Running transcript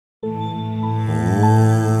You're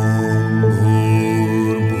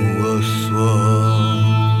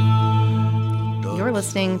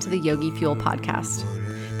listening to the Yogi Fuel podcast,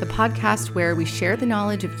 the podcast where we share the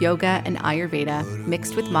knowledge of yoga and Ayurveda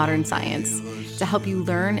mixed with modern science to help you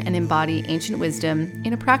learn and embody ancient wisdom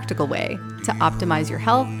in a practical way to optimize your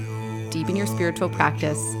health, deepen your spiritual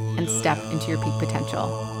practice, and step into your peak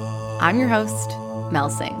potential. I'm your host,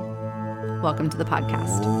 Mel Singh. Welcome to the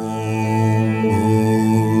podcast.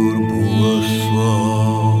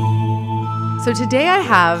 So today I've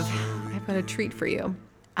got a treat for you.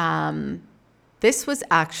 This was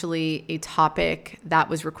actually a topic that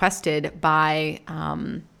was requested by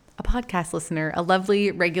a podcast listener, a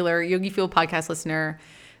lovely, regular Yogi Fuel podcast listener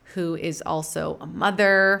who is also a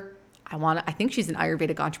mother. I think she's an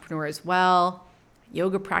Ayurvedic entrepreneur as well,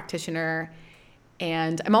 yoga practitioner.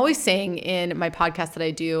 And I'm always saying in my podcast that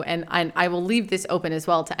I do, and I will leave this open as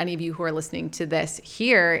well to any of you who are listening to this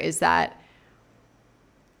here, is that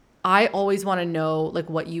I always want to know like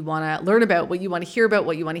what you want to learn about, what you want to hear about,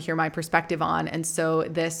 what you want to hear my perspective on. And so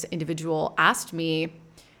this individual asked me,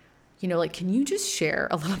 can you just share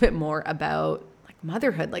a little bit more about like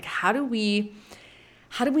motherhood? Like how do we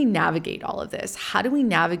navigate all of this? How do we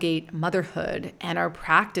navigate motherhood and our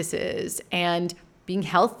practices and being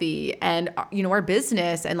healthy and our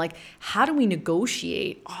business, and like how do we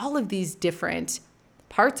negotiate all of these different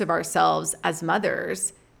parts of ourselves as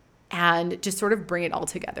mothers and just sort of bring it all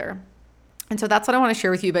together? And so that's what I want to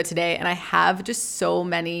share with you about today. And I have just so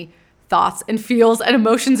many thoughts and feels and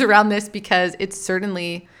emotions around this because it's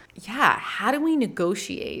certainly, how do we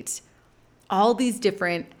negotiate all these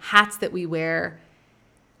different hats that we wear?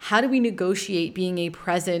 How do we negotiate being a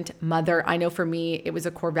present mother? I know for me, it was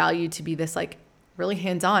a core value to be this like really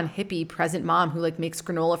hands-on, hippie, present mom who like makes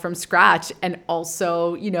granola from scratch and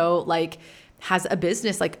also, like has a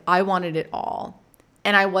business. Like I wanted it all.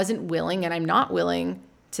 And I wasn't willing, and I'm not willing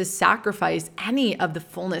to sacrifice any of the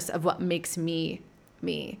fullness of what makes me,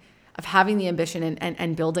 of having the ambition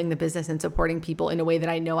and building the business and supporting people in a way that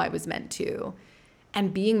I know I was meant to.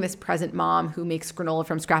 And being this present mom who makes granola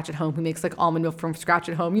from scratch at home, who makes like almond milk from scratch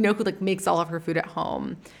at home, who like makes all of her food at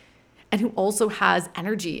home, and who also has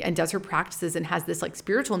energy and does her practices and has this like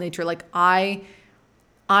spiritual nature. Like I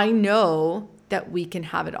know that we can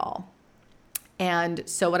have it all. And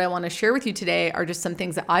so what I want to share with you today are just some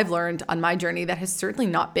things that I've learned on my journey that has certainly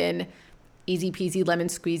not been easy peasy lemon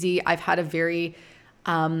squeezy. I've had a very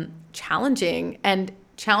challenging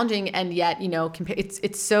and yet,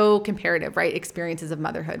 it's so comparative, right? Experiences of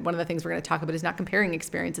motherhood. One of the things we're going to talk about is not comparing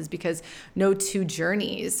experiences because no two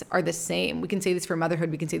journeys are the same. We can say this for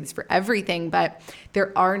motherhood. We can say this for everything, but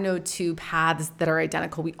there are no two paths that are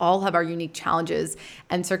identical. We all have our unique challenges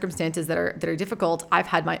and circumstances that are difficult. I've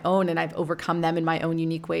had my own and I've overcome them in my own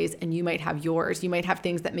unique ways. And you might have yours. You might have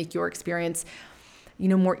things that make your experience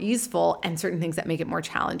more easeful and certain things that make it more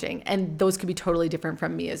challenging. And those could be totally different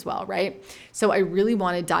from me as well, right? So I really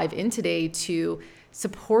want to dive in today to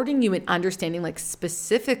supporting you in understanding like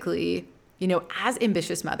specifically, as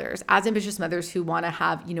ambitious mothers who want to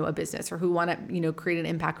have, a business or who want to, create an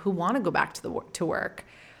impact, who want to go back to work,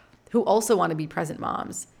 who also want to be present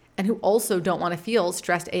moms, and who also don't want to feel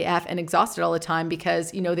stressed AF and exhausted all the time because,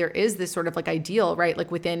 there is this sort of like ideal, right? Like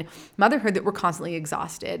within motherhood that we're constantly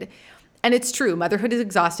exhausted. And it's true, motherhood is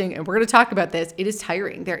exhausting, and we're going to talk about this. It is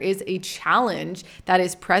tiring. There is a challenge that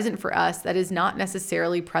is present for us that is not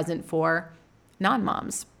necessarily present for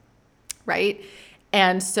non-moms, right?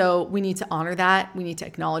 And so we need to honor that, we need to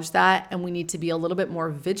acknowledge that, and we need to be a little bit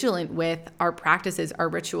more vigilant with our practices, our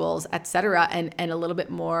rituals, et cetera, and a little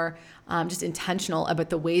bit more just intentional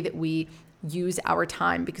about the way that we use our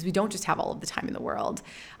time, because we don't just have all of the time in the world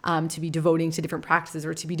to be devoting to different practices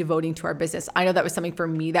or to be devoting to our business. I know that was something for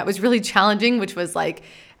me that was really challenging, which was like,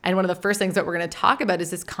 and one of the first things that we're going to talk about is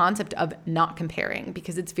this concept of not comparing,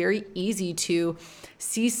 because it's very easy to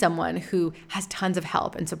see someone who has tons of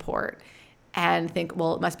help and support and think,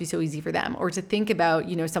 well, it must be so easy for them. Or to think about,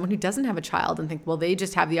 someone who doesn't have a child and think, well, they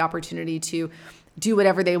just have the opportunity to do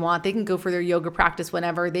whatever they want. They can go for their yoga practice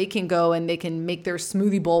whenever. They can go and they can make their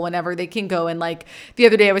smoothie bowl whenever. They can go. And like the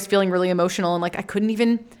other day I was feeling really emotional and like I couldn't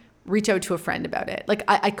even reach out to a friend about it. Like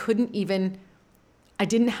I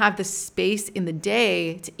didn't have the space in the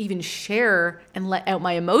day to even share and let out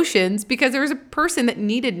my emotions because there was a person that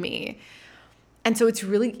needed me. And so it's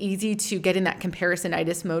really easy to get in that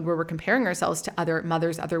comparisonitis mode where we're comparing ourselves to other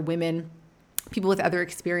mothers, other women, people with other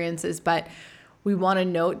experiences. But We want to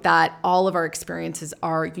note that all of our experiences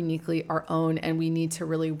are uniquely our own, and we need to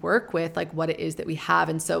really work with like what it is that we have.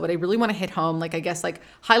 And so what I really want to hit home, like I guess like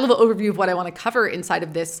high level overview of what I want to cover inside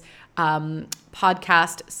of this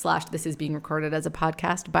podcast / this is being recorded as a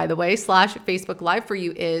podcast, by the way, / Facebook Live for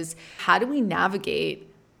you is how do we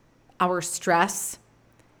navigate our stress,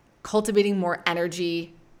 cultivating more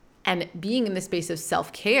energy, and being in the space of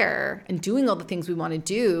self-care and doing all the things we want to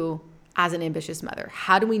do as an ambitious mother?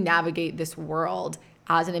 How do we navigate this world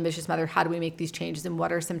as an ambitious mother? How do we make these changes? And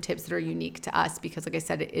what are some tips that are unique to us? Because like I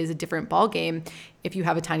said, it is a different ballgame if you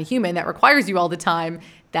have a tiny human that requires you all the time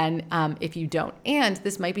than if you don't. And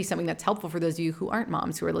this might be something that's helpful for those of you who aren't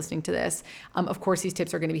moms who are listening to this. Of course, these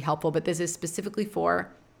tips are going to be helpful, but this is specifically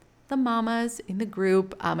for the mamas in the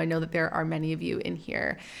group. I know that there are many of you in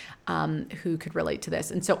here who could relate to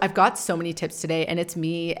this. And so I've got so many tips today, and it's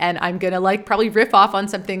me, and I'm going to like probably riff off on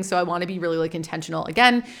some things. So I want to be really like intentional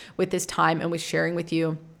again with this time and with sharing with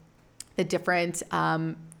you the different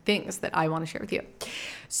things that I want to share with you.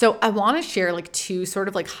 So I want to share like two sort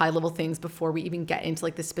of like high level things before we even get into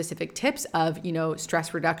like the specific tips of, you know,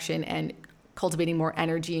 stress reduction and cultivating more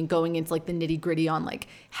energy and going into like the nitty gritty on like,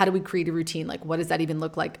 how do we create a routine? Like, what does that even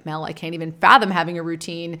look like? Mel, I can't even fathom having a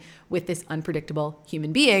routine with this unpredictable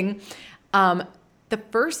human being. The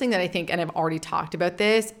first thing that I think, and I've already talked about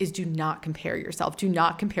this, is do not compare yourself. Do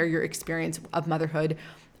not compare your experience of motherhood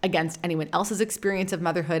against anyone else's experience of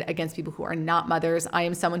motherhood, against people who are not mothers. I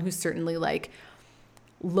am someone who's certainly like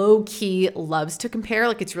low key loves to compare.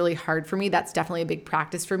 Like it's really hard for me. That's definitely a big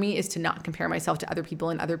practice for me, is to not compare myself to other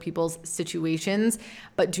people in other people's situations,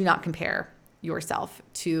 but do not compare yourself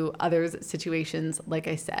to others' situations. Like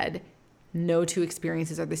I said, no two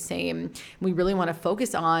experiences are the same. We really want to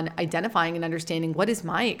focus on identifying and understanding what is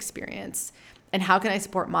my experience and how can I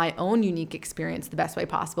support my own unique experience the best way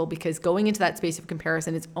possible, because going into that space of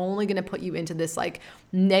comparison is only going to put you into this like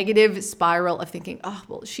negative spiral of thinking, oh,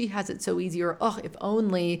 well, she has it so easy, or oh, if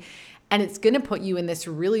only. And it's going to put you in this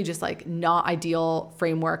really just like not ideal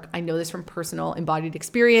framework. I know this from personal embodied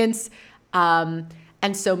experience. And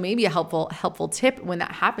so maybe a helpful tip when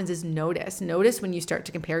that happens is notice when you start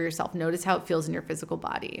to compare yourself. Notice how it feels in your physical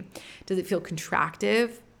body. Does it feel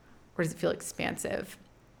contractive or does it feel expansive?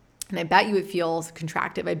 And I bet you it feels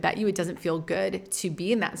contractive. I bet you it doesn't feel good to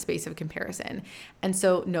be in that space of comparison. And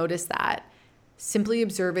so notice that. Simply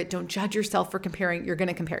observe it. Don't judge yourself for comparing. You're going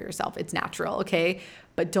to compare yourself. It's natural, okay?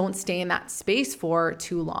 But don't stay in that space for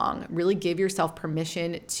too long. Really give yourself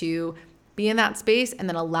permission to be in that space, and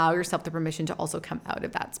then allow yourself the permission to also come out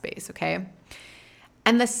of that space, okay?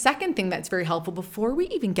 And the second thing that's very helpful before we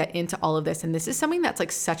even get into all of this, and this is something that's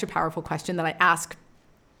like such a powerful question that I ask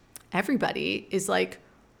everybody, is like,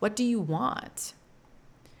 what do you want?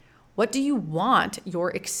 What do you want your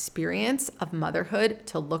experience of motherhood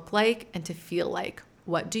to look like and to feel like?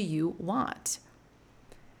 What do you want?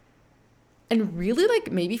 And really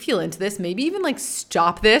like maybe feel into this, maybe even like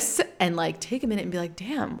stop this and like take a minute and be like,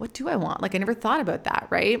 damn, what do I want? Like I never thought about that,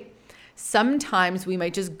 right? Sometimes we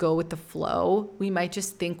might just go with the flow. We might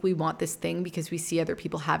just think we want this thing because we see other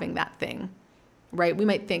people having that thing. Right? We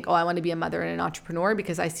might think, oh, I want to be a mother and an entrepreneur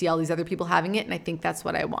because I see all these other people having it and I think that's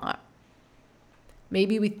what I want.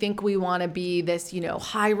 Maybe we think we want to be this,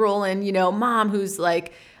 high rolling, mom who's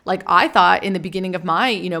like I thought in the beginning of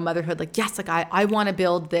my, motherhood, like, yes, like I want to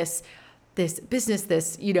build this business,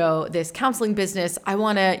 this counseling business. I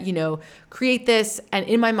want to, create this. And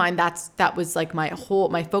in my mind, that was like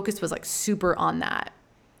my focus was like super on that.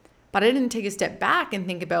 But I didn't take a step back and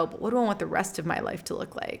think about, but what do I want the rest of my life to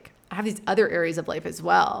look like? I have these other areas of life as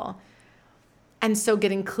well. And so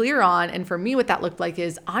getting clear on, and for me, what that looked like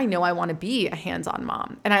is I know I want to be a hands-on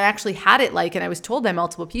mom. And I actually had it and I was told by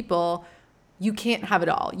multiple people, you can't have it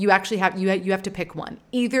all. You actually you have to pick one.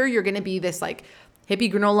 Either you're going to be this like hippie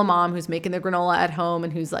granola mom who's making the granola at home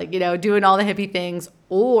and who's like, doing all the hippie things,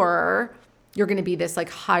 or you're going to be this like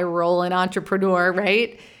high rolling entrepreneur,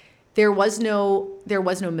 right? There was no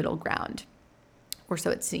middle ground, or so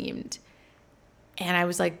it seemed. And I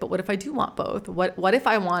was like, but what if I do want both? What if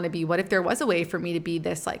I want to be, what if there was a way for me to be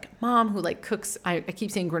this like mom who like cooks, I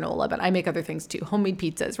keep saying granola, but I make other things too, homemade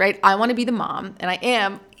pizzas, right? I want to be the mom, and I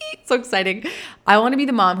am, so exciting. I want to be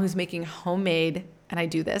the mom who's making homemade, and I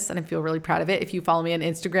do this and I feel really proud of it. If you follow me on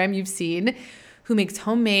Instagram, you've seen who makes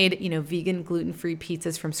homemade, vegan, gluten-free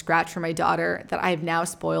pizzas from scratch for my daughter that I have now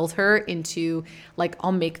spoiled her into, like,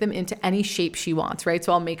 I'll make them into any shape she wants, right?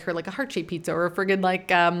 So I'll make her like a heart-shaped pizza or a friggin'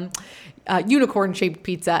 like unicorn-shaped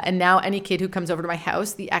pizza. And now any kid who comes over to my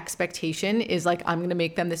house, the expectation is like, I'm going to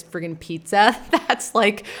make them this friggin' pizza that's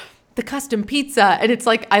like the custom pizza. And it's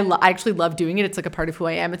like, I actually love doing it. It's like a part of who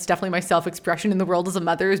I am. It's definitely my self-expression in the world as a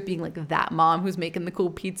mother, is being like that mom who's making the cool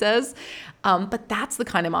pizzas. But that's the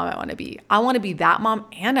kind of mom I want to be. I want to be that mom,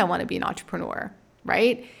 and I want to be an entrepreneur,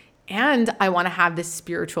 right? And I want to have this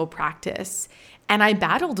spiritual practice. And I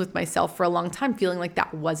battled with myself for a long time, feeling like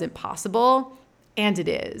that wasn't possible. And it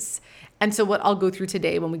is. And so what I'll go through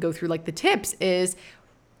today when we go through like the tips is,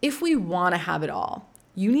 if we want to have it all,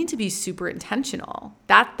 you need to be super intentional.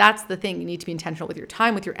 That's the thing. You need to be intentional with your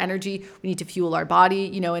time, with your energy. We need to fuel our body,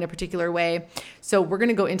 in a particular way. So we're going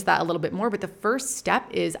to go into that a little bit more. But the first step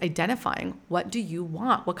is identifying, what do you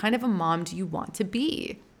want? What kind of a mom do you want to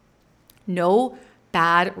be? No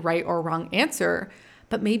bad, right or wrong answer,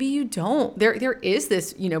 but maybe you don't. There is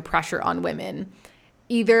this, pressure on women.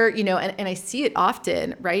 Either, and I see it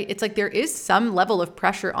often, right? It's like there is some level of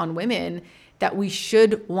pressure on women that we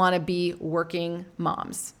should want to be working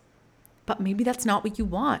moms. But maybe that's not what you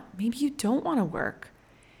want. Maybe you don't want to work.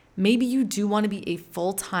 Maybe you do want to be a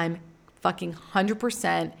full-time, fucking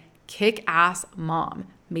 100% kick-ass mom.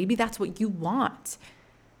 Maybe that's what you want.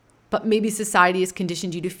 But maybe society has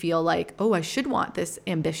conditioned you to feel like, oh, I should want this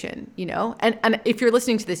ambition, And if you're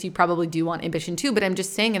listening to this, you probably do want ambition too, but I'm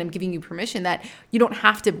just saying, and I'm giving you permission that you don't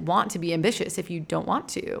have to want to be ambitious if you don't want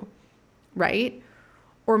to, right?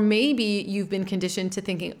 Or maybe you've been conditioned to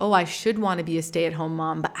thinking, oh, I should want to be a stay-at-home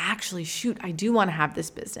mom, but actually, shoot, I do want to have this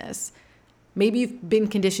business. Maybe you've been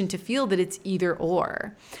conditioned to feel that it's either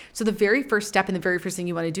or. So the very first step and the very first thing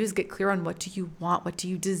you want to do is get clear on, what do you want? What do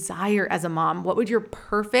you desire as a mom? What would your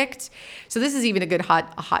perfect, so this is even a good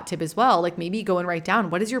hot tip as well. Like maybe go and write down,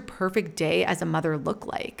 what does your perfect day as a mother look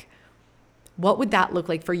like? What would that look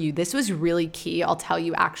like for you? This was really key, I'll tell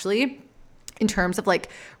you actually, in terms of like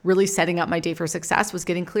really setting up my day for success, was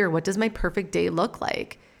getting clear. What does my perfect day look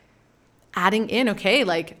like? Adding in, okay,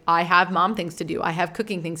 like I have mom things to do. I have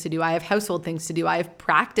cooking things to do. I have household things to do. I have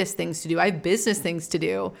practice things to do. I have business things to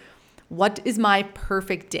do. What is my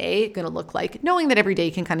perfect day going to look like? Knowing that every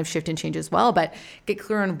day can kind of shift and change as well, but get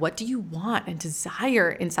clear on, what do you want and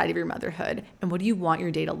desire inside of your motherhood? And what do you want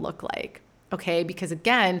your day to look like? Okay, because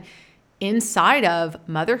again, inside of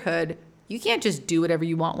motherhood, you can't just do whatever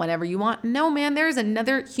you want whenever you want. No, man, there's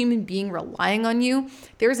another human being relying on you.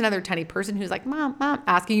 There's another tiny person who's like, mom,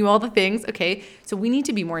 asking you all the things. Okay, so we need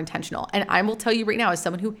to be more intentional. And I will tell you right now, as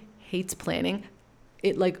someone who hates planning,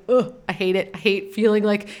 I hate it. I hate feeling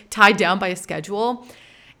like tied down by a schedule.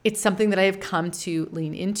 It's something that I have come to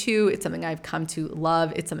lean into. It's something I've come to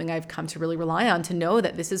love. It's something I've come to really rely on, to know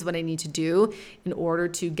that this is what I need to do in order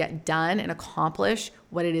to get done and accomplish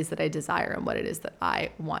what it is that I desire and what it is that I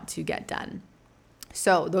want to get done.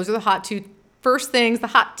 So those are the hot tip first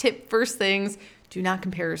things. Do not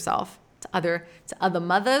compare yourself to other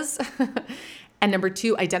mothers. And number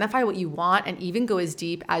 2, identify what you want, and even go as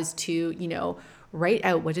deep as to, write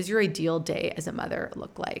out, what does your ideal day as a mother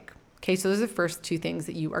look like? Okay, so those are the first 2 things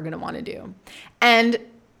that you are going to want to do. And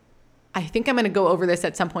I think I'm going to go over this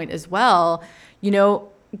at some point as well.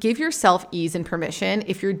 Give yourself ease and permission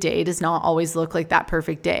if your day does not always look like that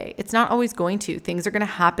perfect day. It's not always going to. Things are going to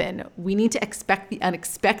happen. We need to expect the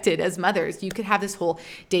unexpected as mothers. You could have this whole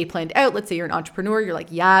day planned out. Let's say you're an entrepreneur. You're like,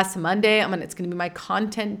 yes, Monday, it's going to be my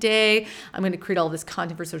content day. I'm going to create all this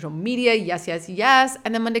content for social media. Yes, yes, yes.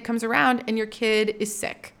 And then Monday comes around and your kid is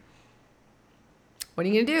sick. What are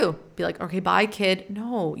you going to do? Be like, okay, bye, kid.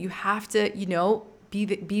 No, you have to,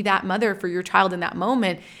 be that mother for your child in that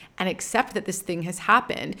moment and accept that this thing has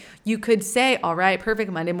happened. You could say, all right, perfect.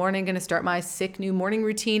 Monday morning, I'm going to start my sick new morning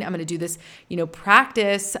routine. I'm going to do this,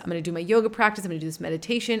 practice. I'm going to do my yoga practice. I'm going to do this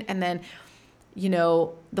meditation. And then,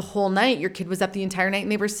 the whole night, your kid was up the entire night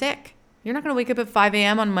and they were sick. You're not going to wake up at 5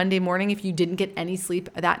 a.m. on Monday morning if you didn't get any sleep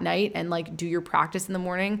that night and like do your practice in the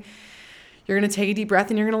morning. You're going to take a deep breath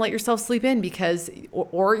and you're going to let yourself sleep in, because,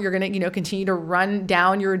 or you're going to, continue to run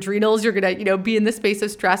down your adrenals. You're going to, be in this space of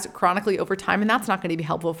stress chronically over time, and that's not going to be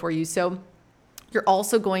helpful for you. So you're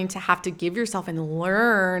also going to have to give yourself and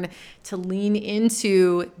learn to lean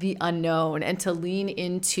into the unknown and to lean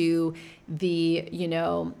into the,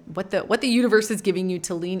 what the universe is giving you,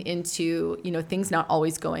 to lean into, things not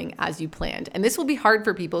always going as you planned. And this will be hard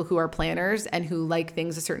for people who are planners and who like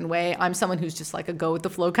things a certain way. I'm someone who's just like a go with the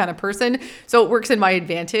flow kind of person, so it works in my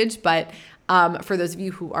advantage. But for those of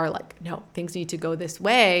you who are like, no, things need to go this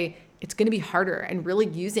way, it's going to be harder, and really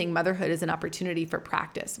using motherhood as an opportunity for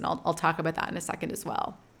practice. And I'll talk about that in a second as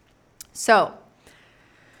well. So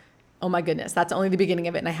Oh my goodness, that's only the beginning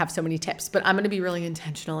of it. And I have so many tips, but I'm going to be really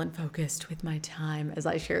intentional and focused with my time as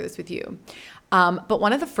I share this with you. But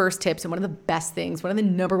one of the first tips and one of the best things, one of the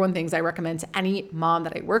number one things I recommend to any mom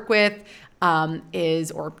that I work with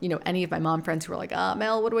or any of my mom friends who are like,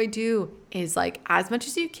 Mel, what do I do? Is like, as much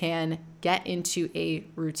as you can, get into a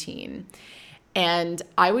routine. And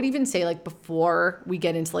I would even say, like, before we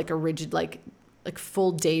get into like a rigid, like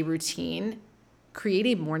full day routine, create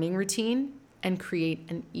a morning routine and create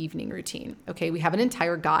an evening routine. Okay, we have an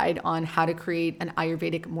entire guide on how to create an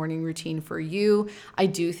Ayurvedic morning routine for you. I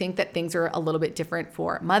do think that things are a little bit different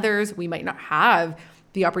for mothers. We might not have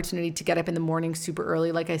the opportunity to get up in the morning super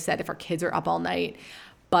early, like I said, if our kids are up all night.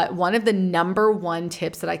 But one of the number one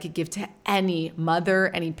tips that I could give to any mother,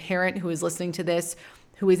 any parent who is listening to this,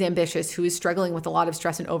 who is ambitious, who is struggling with a lot of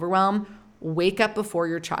stress and overwhelm, wake up before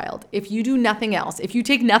your child. If you do nothing else, if you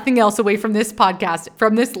take nothing else away from this podcast,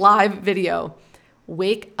 from this live video,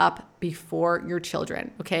 wake up before your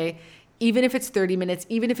children, okay? Even if it's 30 minutes,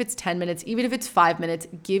 even if it's 10 minutes, even if it's 5 minutes,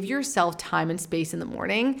 give yourself time and space in the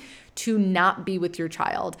morning to not be with your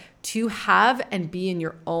child, to have and be in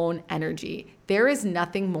your own energy. There is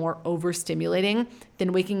nothing more overstimulating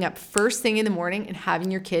than waking up first thing in the morning and having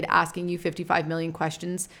your kid asking you 55 million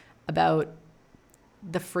questions about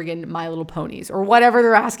the friggin' My Little Ponies or whatever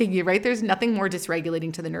they're asking you, right? There's nothing more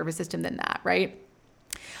dysregulating to the nervous system than that, right?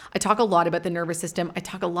 I talk a lot about the nervous system. I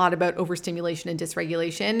talk a lot about overstimulation and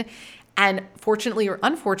dysregulation. And fortunately or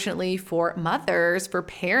unfortunately for mothers, for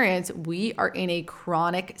parents, we are in a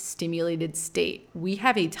chronic stimulated state. We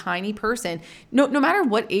have a tiny person, no matter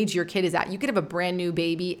what age your kid is at. You could have a brand new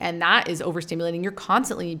baby and that is overstimulating. You're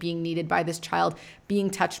constantly being needed by this child, being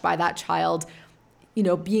touched by that child,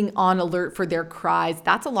 being on alert for their cries.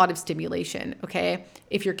 That's a lot of stimulation, okay?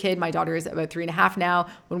 If your kid, my daughter is about 3.5 now,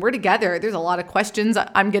 when we're together, there's a lot of questions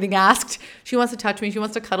I'm getting asked. She wants to touch me, she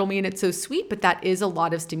wants to cuddle me, and it's so sweet, but that is a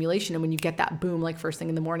lot of stimulation. And when you get that boom, like first thing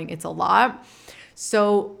in the morning, it's a lot.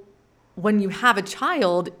 So when you have a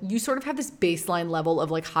child, you sort of have this baseline level of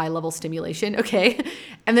like high level stimulation, okay?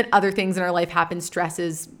 And then other things in our life happen,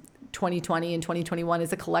 stresses. 2020 and 2021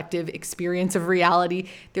 is a collective experience of reality.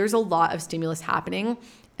 There's a lot of stimulus happening.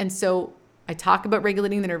 And so I talk about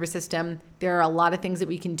regulating the nervous system. There are a lot of things that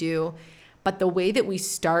we can do, but the way that we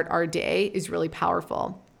start our day is really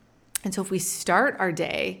powerful. And so if we start our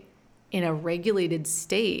day in a regulated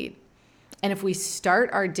state, and if we start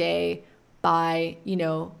our day by,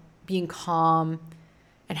 being calm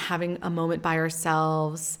and having a moment by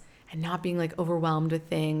ourselves and not being like overwhelmed with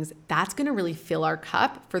things, that's going to really fill our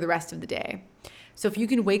cup for the rest of the day. So if you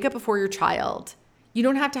can wake up before your child, you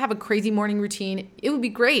don't have to have a crazy morning routine. It would be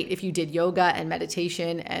great if you did yoga and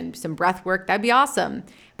meditation and some breath work. That'd be awesome.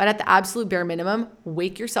 But at the absolute bare minimum,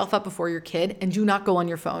 wake yourself up before your kid and do not go on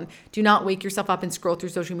your phone. Do not wake yourself up and scroll through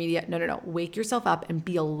social media. No. Wake yourself up and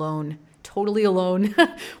be alone. Totally alone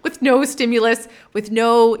with no stimulus, with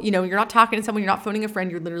no, you're not talking to someone, you're not phoning a friend,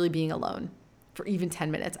 you're literally being alone for even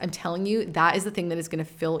 10 minutes. I'm telling you, that is the thing that is going to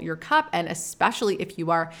fill your cup. And especially if you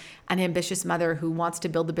are an ambitious mother who wants to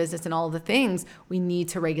build a business and all of the things, we need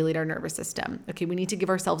to regulate our nervous system. Okay. We need to give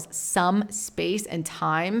ourselves some space and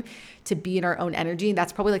time to be in our own energy.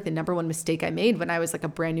 That's probably like the number one mistake I made when I was like a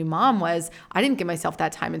brand new mom was I didn't give myself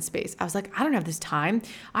that time and space. I was like, I don't have this time.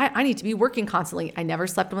 I need to be working constantly. I never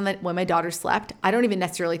slept when my daughter slept. I don't even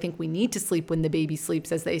necessarily think we need to sleep when the baby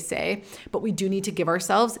sleeps, as they say, but we do need to give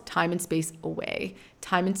ourselves time and space away,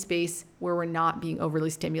 time and space where we're not being overly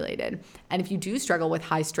stimulated. And if you do struggle with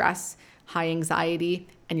high stress, high anxiety,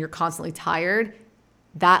 and you're constantly tired,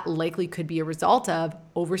 that likely could be a result of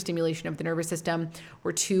overstimulation of the nervous system.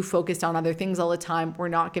 We're too focused on other things all the time. We're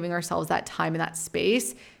not giving ourselves that time and that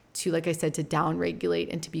space to, like I said, to down-regulate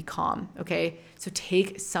and to be calm, okay? So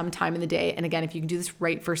take some time in the day. And again, if you can do this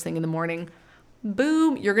right first thing in the morning,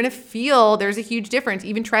 boom, you're gonna feel there's a huge difference.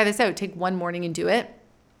 Even try this out. Take one morning and do it.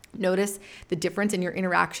 Notice the difference in your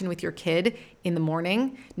interaction with your kid in the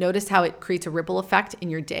morning. Notice how it creates a ripple effect in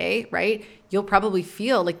your day, right? You'll probably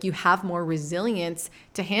feel like you have more resilience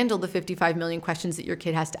to handle the 55 million questions that your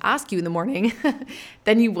kid has to ask you in the morning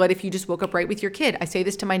than you would if you just woke up right with your kid. I say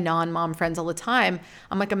this to my non-mom friends all the time.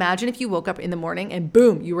 I'm like, imagine if you woke up in the morning and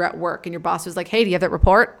boom, you were at work and your boss was like, hey, do you have that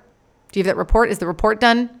report? Do you have that report? Is the report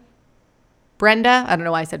done? Brenda, I don't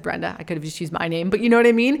know why I said Brenda. I could have just used my name, but you know what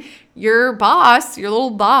I mean? Your boss, your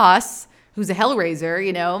little boss, who's a hellraiser,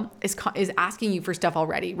 is asking you for stuff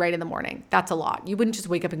already right in the morning. That's a lot. You wouldn't just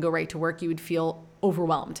wake up and go right to work. You would feel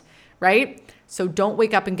overwhelmed, right? So don't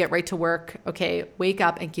wake up and get right to work. Okay, wake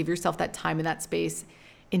up and give yourself that time and that space.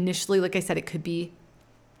 Initially, like I said, it could be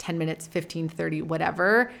 10 minutes, 15, 30,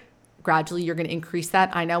 whatever. Gradually, you're going to increase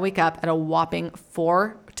that. I now wake up at a whopping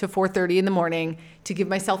 4 to 4:30 in the morning to give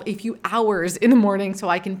myself a few hours in the morning so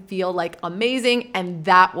I can feel like amazing. And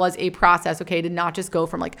that was a process, okay, to not just go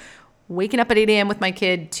from like waking up at 8 a.m. with my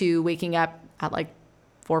kid to waking up at like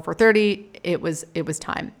 4:30. It was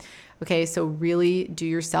time. Okay, so really do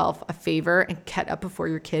yourself a favor and get up before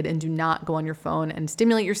your kid and do not go on your phone and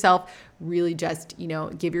stimulate yourself. Really just,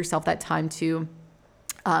 give yourself that time to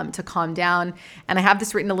calm down. And I have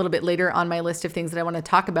this written a little bit later on my list of things that I want to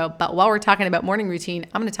talk about. But while we're talking about morning routine,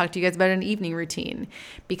 I'm going to talk to you guys about an evening routine,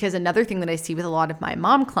 because another thing that I see with a lot of my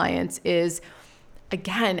mom clients is,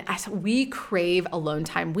 again, as we crave alone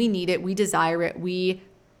time, we need it, we desire it, we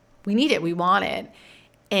need it, we want it.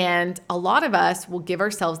 And a lot of us will give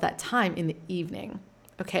ourselves that time in the evening,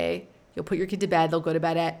 okay? You'll put your kid to bed. They'll go to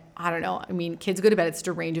bed at, I don't know. I mean, kids go to bed at such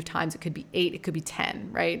a range of times. It could be 8, it could be 10,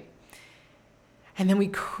 right? And then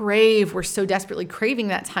we're so desperately craving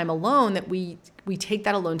that time alone that we take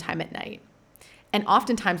that alone time at night. And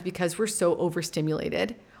oftentimes, because we're so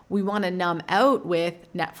overstimulated, we want to numb out with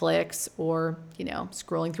Netflix or,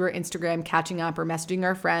 scrolling through our Instagram, catching up or messaging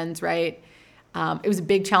our friends, right? It was a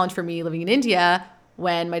big challenge for me living in India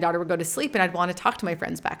when my daughter would go to sleep and I'd want to talk to my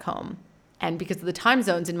friends back home. And because of the time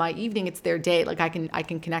zones in my evening, it's their day. Like I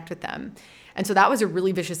can connect with them. And so that was a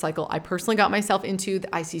really vicious cycle I personally got myself into. That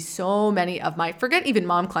I see so many of my, forget even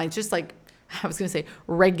mom clients, just like, I was going to say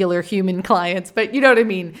regular human clients, but you know what I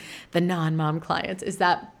mean? The non-mom clients, is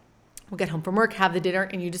that we'll get home from work, have the dinner,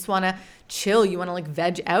 and you just want to chill. You want to like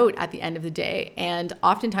veg out at the end of the day. And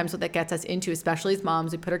oftentimes what that gets us into, especially as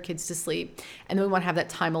moms, we put our kids to sleep and then we want to have that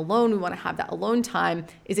time alone. We want to have that alone time,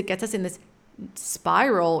 is it gets us in this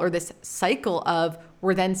spiral or this cycle of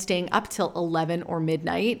we're then staying up till 11 or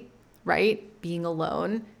midnight, right? Being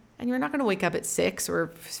alone. And you're not going to wake up at 6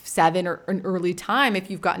 or 7 or an early time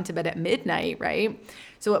if you've gotten to bed at midnight, right?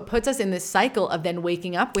 So it puts us in this cycle of then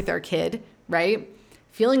waking up with our kid, right?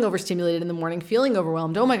 Feeling overstimulated in the morning, feeling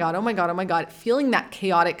overwhelmed. Oh my God, feeling that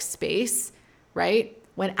chaotic space, right?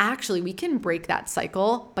 When actually we can break that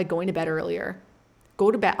cycle by going to bed earlier.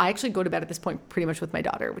 Go to bed. I actually go to bed at this point pretty much with my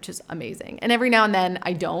daughter, which is amazing. And every now and then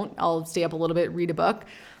I'll stay up a little bit, read a book.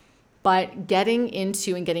 But getting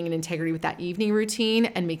into and getting in integrity with that evening routine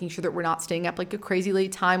and making sure that we're not staying up like a crazy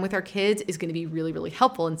late time with our kids is going to be really, really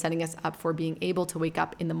helpful in setting us up for being able to wake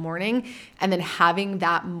up in the morning and then having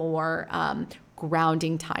that more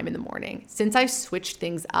grounding time in the morning. Since I've switched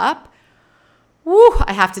things up,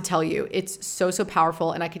 I have to tell you, it's so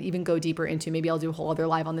powerful. And I could even go deeper into, maybe I'll do a whole other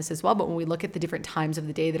live on this as well. But when we look at the different times of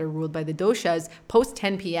the day that are ruled by the doshas, post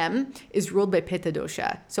 10 p.m. is ruled by Pitta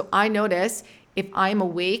dosha. So I notice if I'm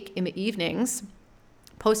awake in the evenings,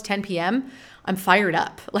 post 10 p.m., I'm fired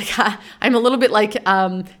up. Like I'm a little bit like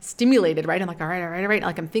stimulated, right? I'm like, all right.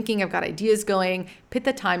 Like I'm thinking, I've got ideas going.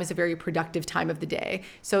 Pitta time is a very productive time of the day.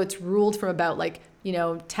 So it's ruled from about like,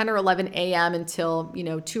 10 or 11 a.m. until,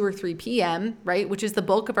 2 or 3 p.m., right? Which is the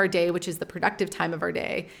bulk of our day, which is the productive time of our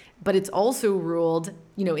day. But it's also ruled,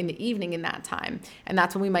 in the evening in that time. And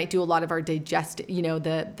that's when we might do a lot of our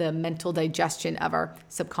the mental digestion of our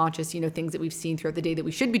subconscious, things that we've seen throughout the day that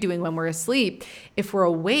we should be doing when we're asleep. If we're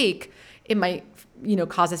awake, it might,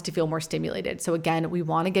 cause us to feel more stimulated. So again, we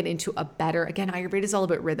want to get into Ayurveda is all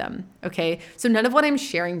about rhythm. Okay. So none of what I'm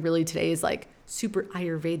sharing really today is like super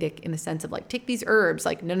Ayurvedic in the sense of like, take these herbs.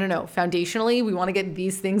 Like, no. Foundationally, we want to get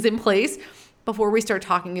these things in place before we start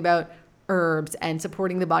talking about herbs and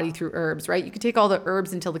supporting the body through herbs, right? You can take all the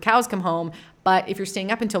herbs until the cows come home. But if you're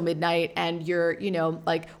staying up until midnight and you're,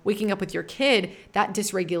 like waking up with your kid, that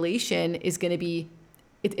dysregulation is going to be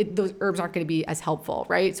those herbs aren't going to be as helpful,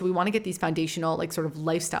 right? So we want to get these foundational, like sort of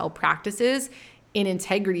lifestyle practices in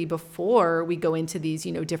integrity before we go into these,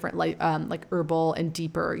 different like herbal and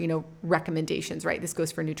deeper, recommendations, right? This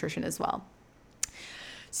goes for nutrition as well.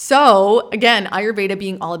 So again, Ayurveda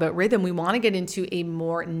being all about rhythm, we want to get into a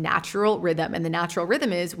more natural rhythm. And the natural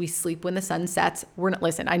rhythm is we sleep when the sun sets.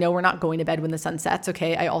 I know we're not going to bed when the sun sets.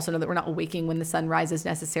 Okay. I also know that we're not waking when the sun rises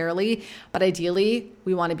necessarily, but ideally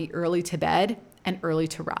we want to be early to bed and early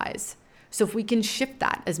to rise. So if we can shift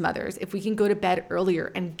that as mothers, if we can go to bed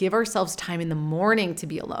earlier and give ourselves time in the morning to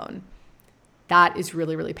be alone, that is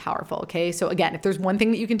really, really powerful. Okay. So again, if there's one thing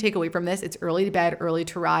that you can take away from this, it's early to bed, early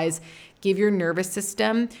to rise. Give your nervous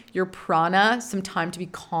system, your prana, some time to be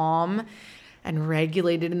calm and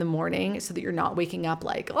regulated in the morning so that you're not waking up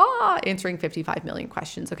like, answering 55 million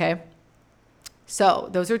questions. Okay. So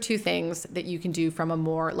those are two things that you can do from a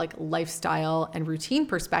more like lifestyle and routine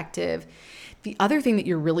perspective. The other thing that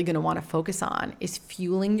you're really going to want to focus on is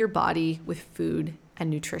fueling your body with food and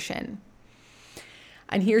nutrition.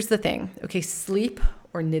 And here's the thing. Okay, sleep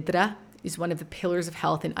or nidra is one of the pillars of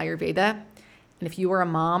health in Ayurveda. And if you are a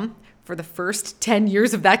mom, for the first 10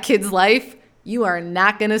 years of that kid's life, you are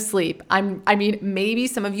not going to sleep. I mean, maybe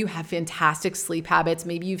some of you have fantastic sleep habits.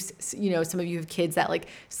 Maybe some of you have kids that like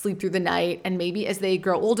sleep through the night, and maybe as they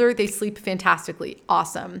grow older, they sleep fantastically.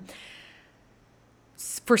 Awesome.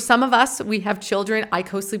 For some of us, we have children. I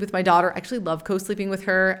co-sleep with my daughter. I actually love co-sleeping with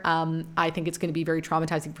her. I think it's going to be very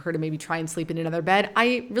traumatizing for her to maybe try and sleep in another bed.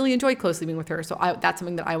 I really enjoy co-sleeping with her. So that's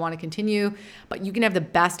something that I want to continue. But you can have the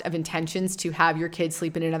best of intentions to have your kid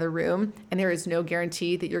sleep in another room, and there is no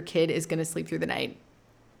guarantee that your kid is going to sleep through the night.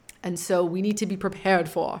 And so we need to be prepared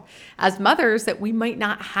for, as mothers, that we might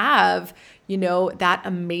not have, that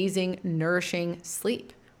amazing, nourishing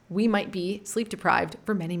sleep. We might be sleep deprived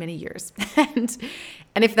for many, many years.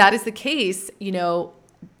 And if that is the case,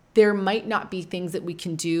 there might not be things that we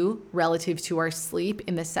can do relative to our sleep,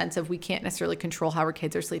 in the sense of we can't necessarily control how our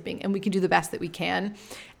kids are sleeping, and we can do the best that we can.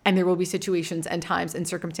 And there will be situations and times and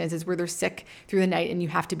circumstances where they're sick through the night and you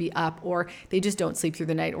have to be up, or they just don't sleep through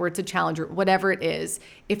the night, or it's a challenge, or whatever it is.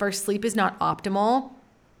 If our sleep is not optimal,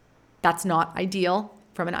 that's not ideal.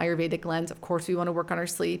 From an Ayurvedic lens, of course, we want to work on our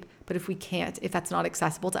sleep, but if we can't, if that's not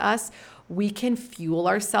accessible to us, we can fuel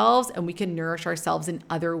ourselves and we can nourish ourselves in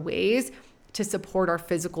other ways to support our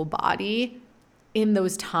physical body in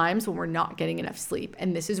those times when we're not getting enough sleep.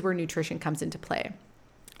 And this is where nutrition comes into play.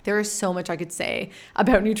 There is so much I could say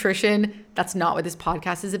about nutrition. That's not what this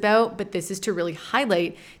podcast is about, but this is to really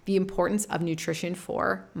highlight the importance of nutrition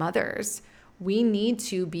for mothers. We need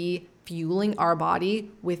to be fueling our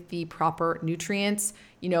body with the proper nutrients,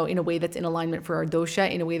 in a way that's in alignment for our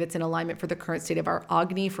dosha, in a way that's in alignment for the current state of our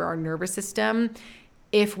agni, for our nervous system.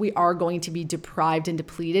 If we are going to be deprived and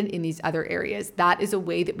depleted in these other areas, that is a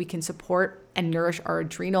way that we can support and nourish our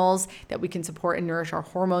adrenals, that we can support and nourish our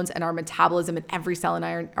hormones and our metabolism in every cell in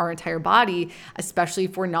our entire body, especially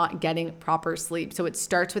if we're not getting proper sleep. So it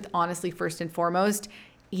starts with, honestly, first and foremost,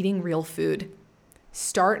 eating real food.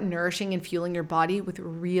 Start nourishing and fueling your body with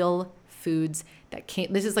real foods that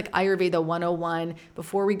can't. This is like Ayurveda 101.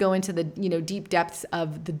 Before we go into the deep depths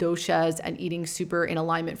of the doshas and eating super in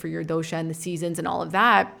alignment for your dosha and the seasons and all of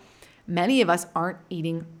that, many of us aren't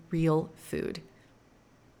eating real food.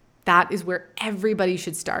 That is where everybody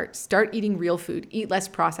should start. Start eating real food. Eat less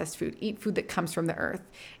processed food. Eat food that comes from the earth.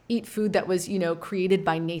 Eat food that was, created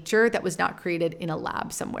by nature, that was not created in a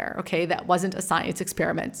lab somewhere, okay? That wasn't a science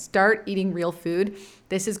experiment. Start eating real food.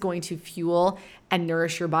 This is going to fuel and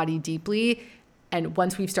nourish your body deeply. And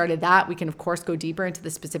once we've started that, we can, of course, go deeper into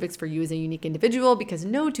the specifics for you as a unique individual, because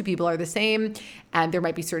no two people are the same. And there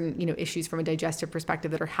might be certain, issues from a digestive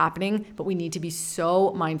perspective that are happening, but we need to be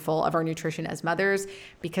so mindful of our nutrition as mothers,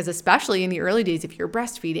 because especially in the early days, if you're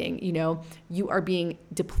breastfeeding, you are being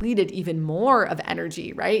depleted even more of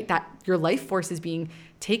energy, right? That your life force is being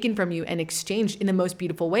taken from you and exchanged in the most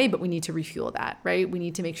beautiful way, but we need to refuel that, right? We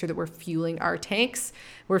need to make sure that we're fueling our tanks.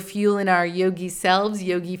 We're fueling our yogi selves,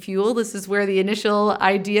 yogi fuel. This is where the initial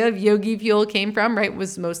idea of yogi fuel came from, right? It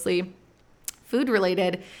was mostly food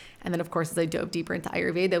related. And then, of course, as I dove deeper into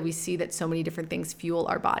Ayurveda, we see that so many different things fuel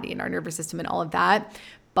our body and our nervous system and all of that.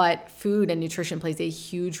 But food and nutrition plays a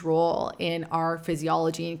huge role in our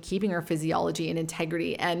physiology and keeping our physiology in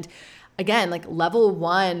integrity. And again, like level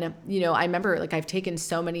 1, I remember I've taken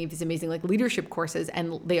so many of these amazing leadership courses,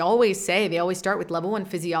 and they always start with level 1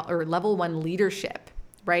 level 1 leadership,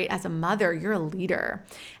 right? As a mother, you're a leader.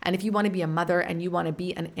 And if you want to be a mother and you want to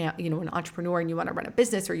be an entrepreneur and you want to run a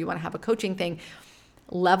business or you want to have a coaching thing,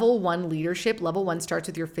 level 1 leadership, level 1 starts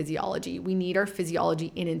with your physiology. We need our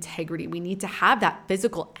physiology in integrity. We need to have that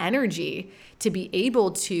physical energy to be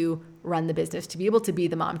able to run the business, to be able to be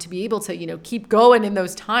the mom, to be able to, keep going in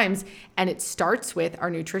those times. And it starts with our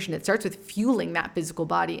nutrition. It starts with fueling that physical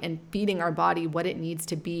body and feeding our body what it needs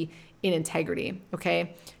to be in integrity.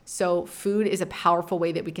 Okay. So food is a powerful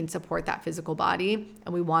way that we can support that physical body.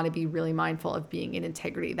 And we want to be really mindful of being in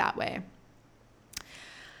integrity that way.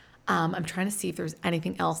 I'm trying to see if there's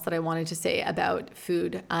anything else that I wanted to say about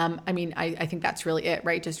food. I think that's really it,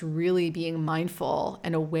 right? Just really being mindful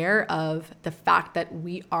and aware of the fact that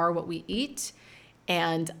we are what we eat,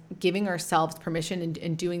 and giving ourselves permission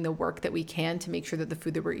and doing the work that we can to make sure that the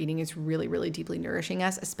food that we're eating is really, really deeply nourishing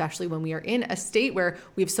us, especially when we are in a state where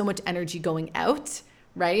we have so much energy going out,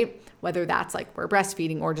 right? Whether that's we're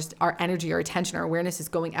breastfeeding or just our energy, our attention, our awareness is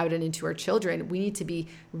going out and into our children, we need to be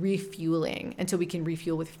refueling. And so we can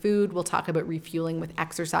refuel with food. We'll talk about refueling with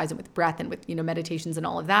exercise and with breath and with, meditations and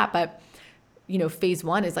all of that. But, phase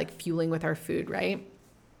 1 is fueling with our food, right?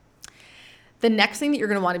 The next thing that you're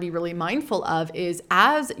going to want to be really mindful of is,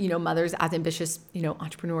 as, mothers, as ambitious,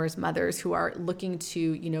 entrepreneurs, mothers who are looking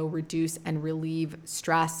to, reduce and relieve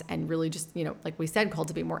stress and really just, like we said,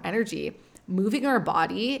 cultivate more energy. moving our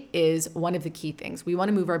body is one of the key things. We want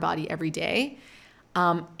to move our body every day.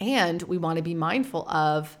 And we want to be mindful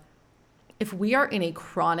of if we are in a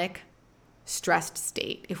chronic stressed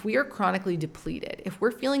state, if we are chronically depleted, if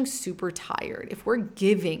we're feeling super tired, if we're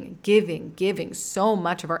giving so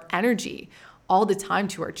much of our energy all the time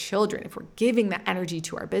to our children, if we're giving that energy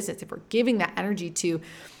to our business, if we're giving that energy to,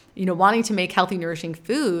 wanting to make healthy, nourishing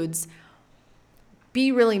foods,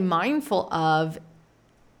 be really mindful of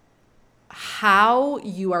how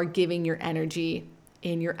you are giving your energy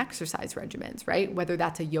in your exercise regimens, right? Whether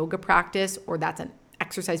that's a yoga practice or that's an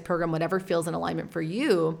exercise program, whatever feels in alignment for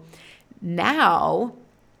you. Now,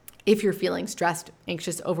 if you're feeling stressed,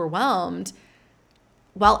 anxious, overwhelmed,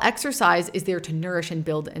 while exercise is there to nourish and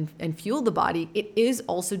build and fuel the body, it is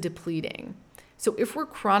also depleting. So if we're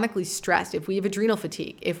chronically stressed, if we have adrenal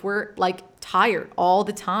fatigue, if we're tired all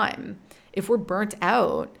the time, if we're burnt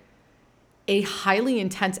out, a highly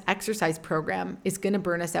intense exercise program is going to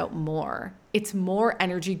burn us out more. It's more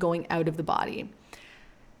energy going out of the body.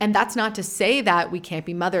 And that's not to say that we can't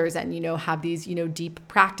be mothers and, have these, deep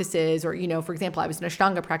practices or, for example, I was an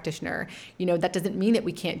Ashtanga practitioner, that doesn't mean that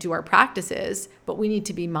we can't do our practices, but we need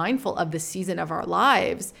to be mindful of the season of our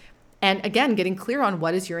lives. And again, getting clear on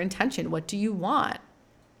what is your intention? What do you want?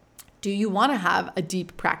 Do you want to have a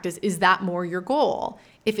deep practice? Is that more your goal?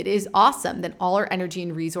 If it is, awesome, then all our energy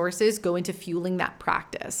and resources go into fueling that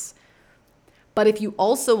practice. But if you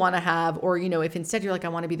also want to have, or, if instead you're I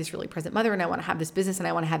want to be this really present mother and I want to have this business and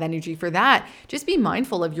I want to have energy for that, just be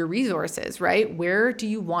mindful of your resources, right? Where do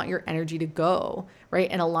you want your energy to go, right?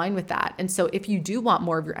 And align with that. And so if you do want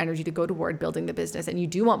more of your energy to go toward building the business and you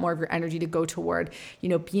do want more of your energy to go toward,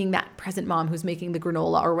 being that present mom who's making the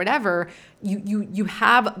granola or whatever, you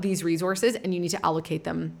have these resources and you need to allocate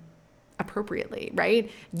them appropriately,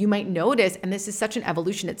 right? You might notice, and this is such an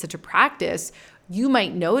evolution, it's such a practice, you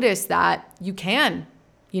might notice that you can,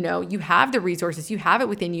 you have the resources, you have it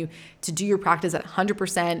within you to do your practice at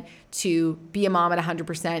 100%, to be a mom at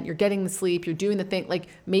 100%, you're getting the sleep, you're doing the thing,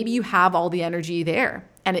 maybe you have all the energy there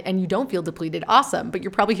and you don't feel depleted, awesome, but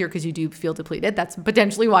you're probably here because you do feel depleted. That's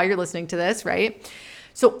potentially why you're listening to this, right?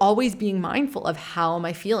 So always being mindful of how am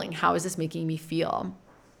I feeling? How is this making me feel?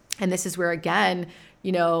 And this is where, again,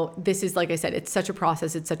 this is, like I said, it's such a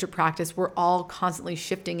process. It's such a practice. We're all constantly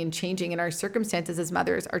shifting and changing, and our circumstances as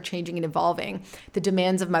mothers are changing and evolving. The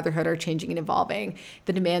demands of motherhood are changing and evolving.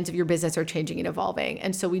 The demands of your business are changing and evolving.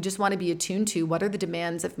 And so we just want to be attuned to what are the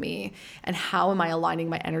demands of me and how am I aligning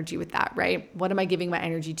my energy with that, right? What am I giving my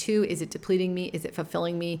energy to? Is it depleting me? Is it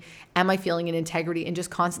fulfilling me? Am I feeling in integrity? And just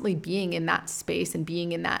constantly being in that space and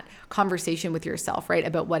being in that conversation with yourself, right?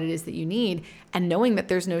 About what it is that you need, and knowing that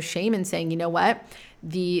there's no shame in saying, you know what?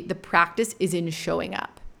 The practice is in showing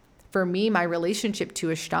up. For me, my relationship to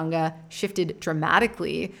Ashtanga shifted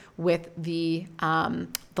dramatically with the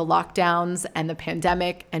lockdowns and the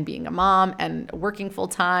pandemic and being a mom and working full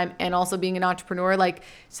time and also being an entrepreneur.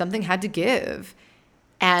 Something had to give.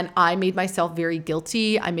 And I made myself very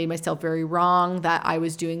guilty. I made myself very wrong that I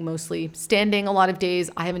was doing mostly standing a lot of days.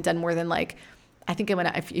 I haven't done more than I think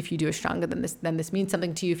if you do Ashtanga, then this means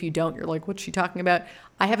something to you. If you don't, you're like, what's she talking about?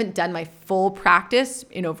 I haven't done my full practice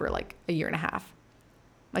in over a year and a half.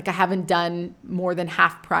 I haven't done more than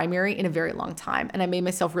half primary in a very long time. And I made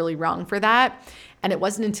myself really wrong for that. And it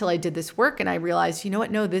wasn't until I did this work and I realized, you know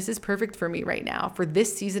what? No, this is perfect for me right now. For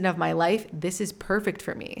this season of my life, this is perfect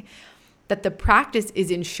for me. That the practice is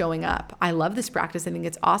in showing up. I love this practice. I think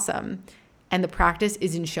it's awesome. And the practice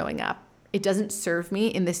is in showing up. It doesn't serve me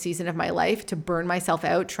in this season of my life to burn myself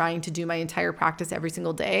out trying to do my entire practice every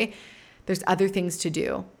single day. There's other things to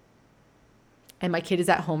do. And my kid is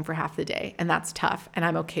at home for half the day, and that's tough. And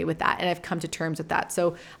I'm okay with that. And I've come to terms with that.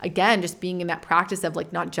 So again, just being in that practice of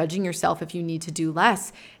not judging yourself if you need to do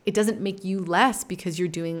less. It doesn't make you less because you're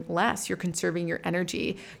doing less. You're conserving your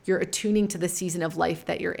energy. You're attuning to the season of life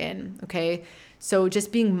that you're in. Okay. So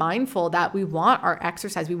just being mindful that we want our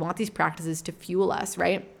exercise, we want these practices to fuel us,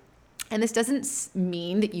 right? And this doesn't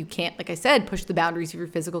mean that you can't, like I said, push the boundaries of your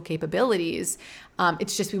physical capabilities.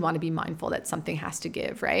 It's just we want to be mindful that something has to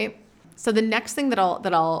give, right? So the next thing that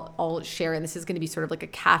I'll share, and this is going to be sort of like a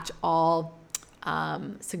catch-all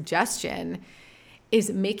suggestion,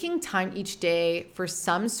 is making time each day for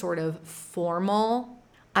some sort of formal,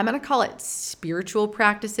 I'm going to call it spiritual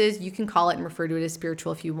practices. You can call it and refer to it as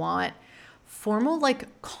spiritual if you want. Formal,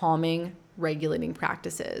 calming, regulating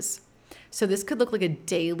practices. So this could look like a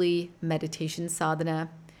daily meditation sadhana.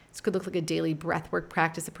 This could look like a daily breathwork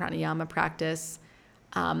practice, a pranayama practice.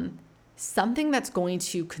 Something that's going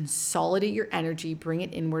to consolidate your energy, bring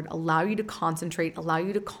it inward, allow you to concentrate, allow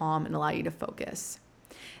you to calm, and allow you to focus.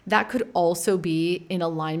 That could also be in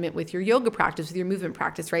alignment with your yoga practice, with your movement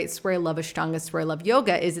practice, right? It's where I love Ashtanga, it's where I love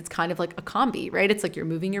yoga is it's kind of like a combi, right? It's like you're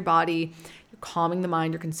moving your body, you're calming the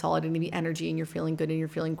mind, you're consolidating the energy, and you're feeling good and you're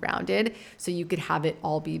feeling grounded. So you could have it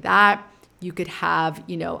all be that. You could have,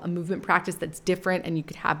 a movement practice that's different, and you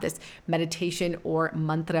could have this meditation or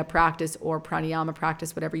mantra practice or pranayama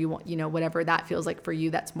practice, whatever you want, whatever that feels like for you,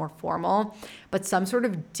 that's more formal, but some sort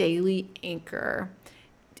of daily anchor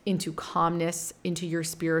into calmness, into your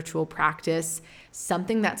spiritual practice,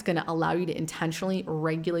 something that's going to allow you to intentionally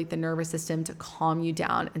regulate the nervous system to calm you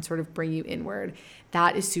down and sort of bring you inward.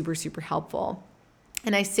 That is super, super helpful.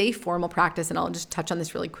 And I say formal practice, and I'll just touch on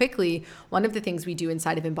this really quickly. One of the things we do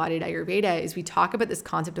inside of Embodied Ayurveda is we talk about this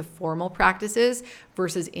concept of formal practices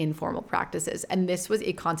versus informal practices. And this was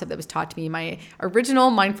a concept that was taught to me in my original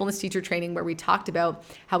mindfulness teacher training, where we talked about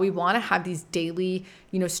how we want to have these daily,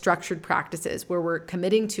 structured practices where we're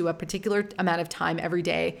committing to a particular amount of time every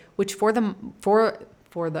day, which for the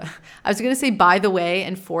I was going to say by the way,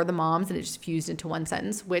 and for the moms, and it just fused into one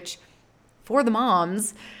sentence, which for the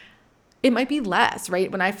moms, it might be less,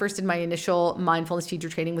 right? When I first did my initial mindfulness teacher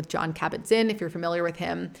training with John Kabat-Zinn, if you're familiar with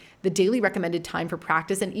him, the daily recommended time for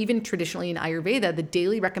practice, and even traditionally in Ayurveda, the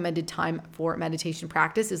daily recommended time for meditation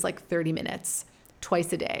practice is like 30 minutes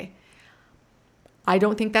twice a day. I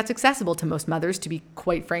don't think that's accessible to most mothers, to be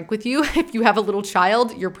quite frank with you. If you have a little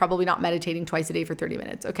child, you're probably not meditating twice a day for 30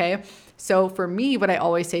 minutes, okay? So for me, what I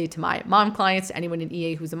always say to my mom clients, to anyone in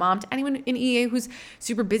EA who's a mom, to anyone in EA who's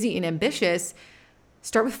super busy and ambitious,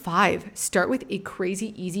 start with 5. Start with a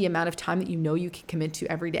crazy easy amount of time that you can commit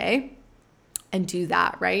to every day, and do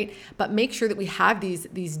that, right? But make sure that we have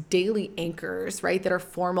these daily anchors, right? That are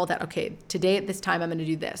formal, that, okay, today at this time, I'm going to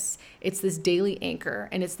do this. It's this daily anchor,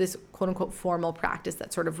 and it's this quote unquote formal practice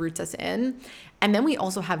that sort of roots us in. And then we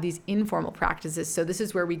also have these informal practices. So this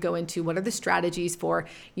is where we go into what are the strategies for,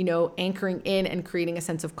 anchoring in and creating a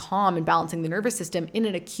sense of calm and balancing the nervous system in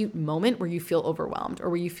an acute moment where you feel overwhelmed, or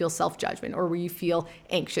where you feel self-judgment, or where you feel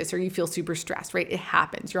anxious, or you feel super stressed, right? It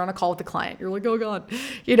happens. You're on a call with a client. You're like, oh God,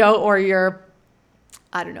 or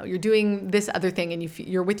you're doing this other thing, and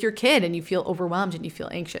you're with your kid and you feel overwhelmed and you feel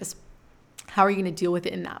anxious. How are you going to deal with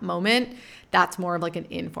it in that moment? That's more of like an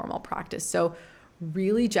informal practice. So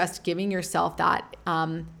really just giving yourself that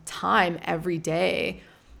time every day.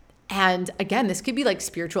 And again, this could be like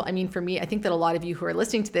spiritual. I mean, for me, I think that a lot of you who are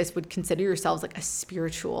listening to this would consider yourselves like a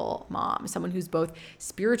spiritual mom, someone who's both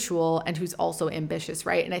spiritual and who's also ambitious,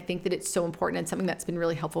 right? And I think that it's so important, and something that's been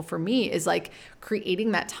really helpful for me is like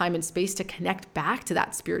creating that time and space to connect back to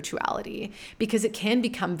that spirituality, because it can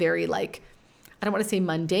become very like, I don't want to say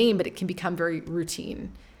mundane, but it can become very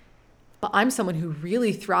routine. But I'm someone who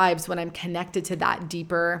really thrives when I'm connected to that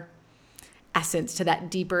deeper essence, to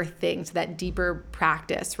that deeper thing, to that deeper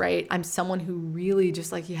practice, right? I'm someone who really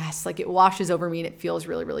just like, yes, like it washes over me and it feels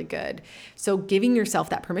really, really good. So giving yourself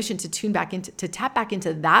that permission to tap back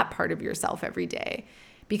into that part of yourself every day.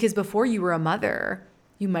 Because before you were a mother,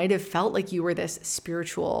 you might have felt like you were this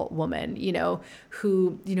spiritual woman,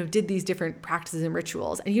 who, did these different practices and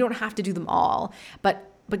rituals, and you don't have to do them all, but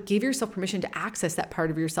give yourself permission to access that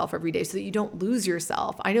part of yourself every day so that you don't lose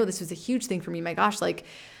yourself. I know this was a huge thing for me. My gosh, like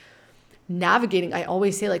navigating, I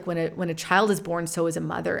always say, like when a child is born, so is a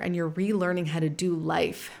mother, and you're relearning how to do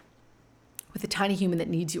life with a tiny human that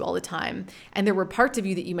needs you all the time. And there were parts of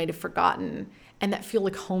you that you might have forgotten and that feel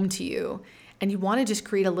like home to you. And you want to just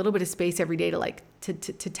create a little bit of space every day to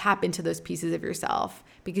tap into those pieces of yourself,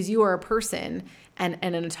 because you are a person and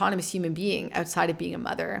an autonomous human being outside of being a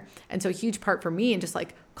mother. And so a huge part for me in just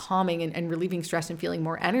like calming and relieving stress and feeling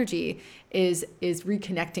more energy is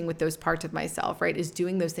reconnecting with those parts of myself, right? Is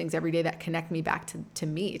doing those things every day that connect me back to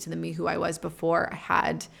me, to the me who I was before I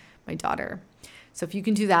had my daughter. So if you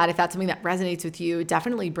can do that, if that's something that resonates with you,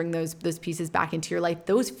 definitely bring those pieces back into your life.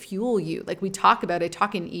 Those fuel you. Like I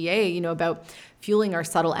talk in EA, about fueling our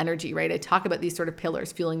subtle energy, right? I talk about these sort of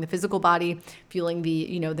pillars, fueling the physical body, fueling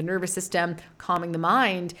the, the nervous system, calming the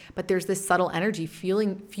mind. But there's this subtle energy,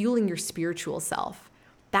 fueling your spiritual self.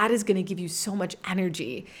 That is going to give you so much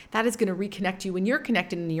energy. That is going to reconnect you. When you're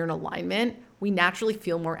connected and you're in alignment, we naturally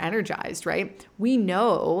feel more energized, right? We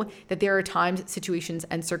know that there are times, situations,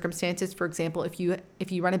 and circumstances. For example, if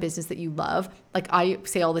you run a business that you love, like I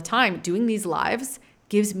say all the time, doing these lives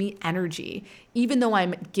gives me energy. Even though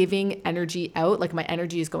I'm giving energy out, like my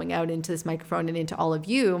energy is going out into this microphone and into all of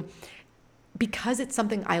you, because it's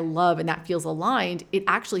something I love and that feels aligned, it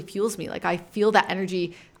actually fuels me. Like I feel that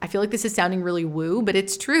energy. I feel like this is sounding really woo, but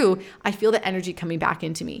it's true. I feel that energy coming back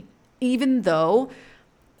into me, even though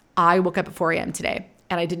I woke up at 4 a.m. today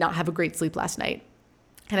and I did not have a great sleep last night.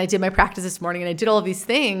 And I did my practice this morning and I did all of these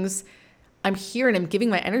things. I'm here and I'm giving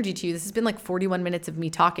my energy to you. This has been like 41 minutes of me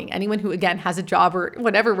talking. Anyone who, again, has a job or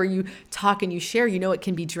whatever where you talk and you share, you know it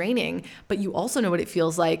can be draining, but you also know what it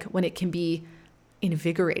feels like when it can be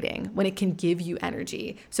invigorating, when it can give you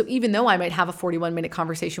energy. So even though I might have a 41-minute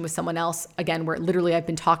conversation with someone else, again, where literally I've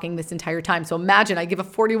been talking this entire time. So imagine I give a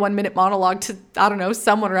 41-minute monologue to, I don't know,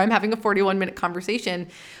 someone, or I'm having a 41-minute conversation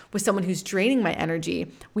with someone who's draining my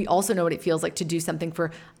energy. We also know what it feels like to do something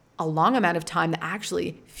for a long amount of time that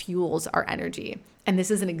actually fuels our energy. And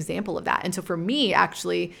this is an example of that. And so for me,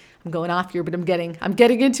 actually, I'm going off here, but I'm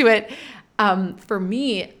getting into it. For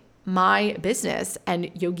me, my business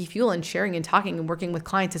and Yogi Fuel and sharing and talking and working with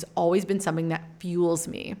clients has always been something that fuels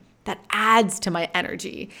me, that adds to my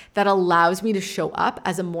energy, that allows me to show up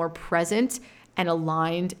as a more present and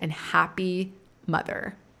aligned and happy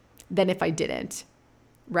mother than if I didn't,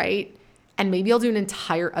 right? And maybe I'll do an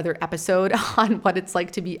entire other episode on what it's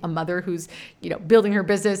like to be a mother who's, building her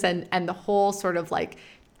business and the whole sort of like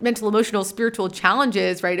mental, emotional, spiritual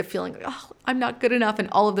challenges, right? Of feeling like, oh, I'm not good enough and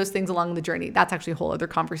all of those things along the journey. That's actually a whole other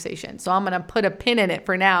conversation. So I'm going to put a pin in it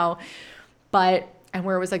for now. And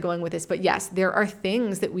where was I going with this? But yes, there are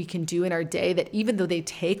things that we can do in our day that even though they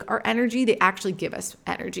take our energy, they actually give us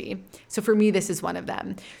energy. So for me, this is one of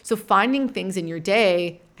them. So finding things in your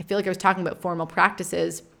day, I feel like I was talking about formal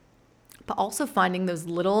practices, but also finding those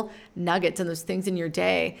little nuggets and those things in your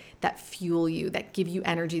day that fuel you, that give you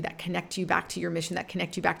energy, that connect you back to your mission, that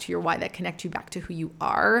connect you back to your why, that connect you back to who you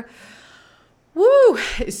are. Woo,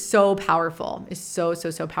 is so powerful. Is so,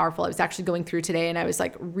 so, so powerful. I was actually going through today and I was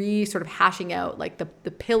like sort of hashing out like the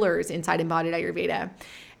pillars inside embodied Ayurveda.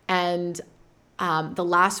 And the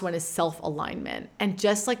last one is self-alignment. And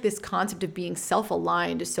just like this concept of being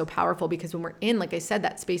self-aligned is so powerful because when we're in, like I said,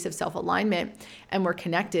 that space of self-alignment and we're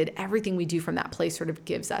connected, everything we do from that place sort of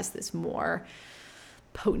gives us this more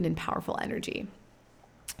potent and powerful energy.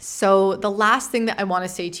 So the last thing that I want to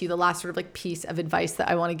say to you, the last sort of like piece of advice that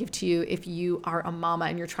I want to give to you, if you are a mama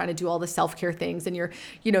and you're trying to do all the self-care things and you're,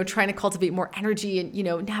 trying to cultivate more energy and,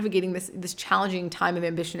 navigating this challenging time of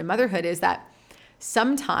ambition and motherhood, is that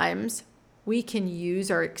sometimes we can use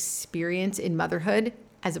our experience in motherhood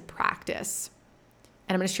as a practice.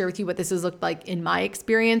 And I'm going to share with you what this has looked like in my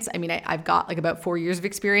experience. I mean, I've got like about 4 years of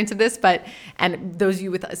experience of this, and those of you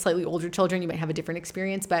with slightly older children, you might have a different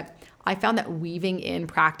experience, but I found that weaving in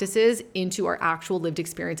practices into our actual lived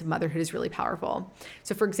experience of motherhood is really powerful.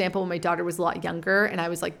 So for example, when my daughter was a lot younger and I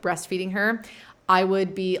was like breastfeeding her, I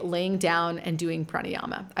would be laying down and doing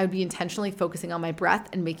pranayama. I would be intentionally focusing on my breath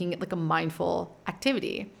and making it like a mindful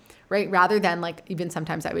activity, right? Rather than like, even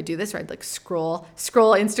sometimes I would do this, right? Like scroll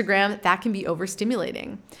Instagram, that can be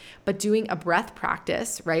overstimulating. But doing a breath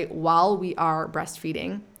practice, right, while we are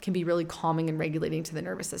breastfeeding can be really calming and regulating to the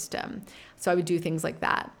nervous system. So I would do things like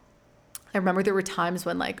that. I remember there were times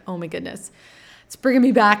when like, oh my goodness, it's bringing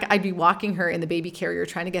me back. I'd be walking her in the baby carrier,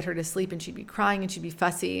 trying to get her to sleep, and she'd be crying and she'd be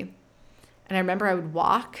fussy. And I remember I would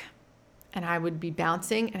walk and I would be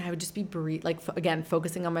bouncing and I would just be again,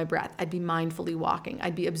 focusing on my breath. I'd be mindfully walking.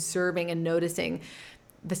 I'd be observing and noticing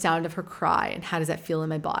the sound of her cry and how does that feel in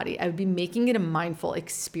my body. I would be making it a mindful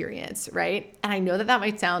experience, right? And I know that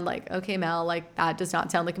might sound like, okay, Mel, like that does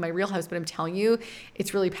not sound like in my real house, but I'm telling you,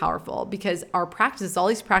 it's really powerful because our practices, all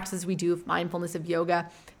these practices we do of mindfulness, of yoga,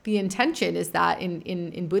 the intention is that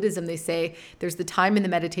in Buddhism, they say there's the time in the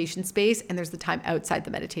meditation space and there's the time outside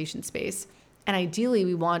the meditation space. And ideally,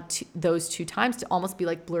 we want those two times to almost be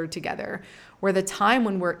like blurred together, where the time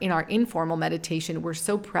when we're in our informal meditation, we're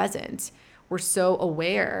so present, we're so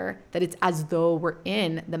aware that it's as though we're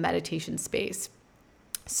in the meditation space.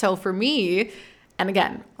 So for me, and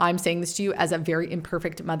again, I'm saying this to you as a very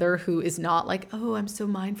imperfect mother who is not like, oh, I'm so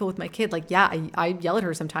mindful with my kid. Like, yeah, I yell at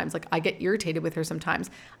her sometimes. Like, I get irritated with her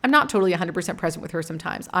sometimes. I'm not totally 100% present with her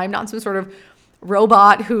sometimes. I'm not some sort of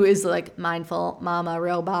robot who is like mindful mama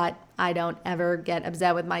robot. I don't ever get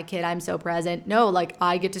upset with my kid. I'm so present. No, like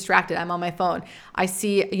I get distracted. I'm on my phone. I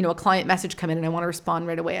see, a client message come in and I want to respond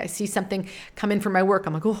right away. I see something come in from my work.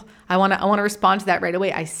 I'm like, oh, I want to respond to that right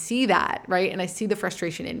away. I see that, right? And I see the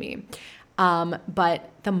frustration in me. But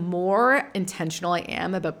the more intentional I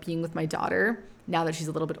am about being with my daughter, now that she's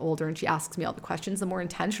a little bit older and she asks me all the questions, the more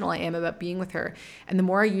intentional I am about being with her. And the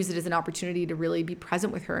more I use it as an opportunity to really be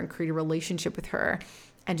present with her and create a relationship with her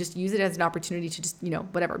and just use it as an opportunity to just,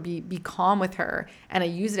 be calm with her. And I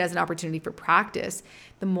use it as an opportunity for practice,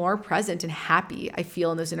 the more present and happy I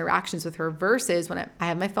feel in those interactions with her versus when I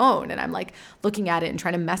have my phone and I'm like looking at it and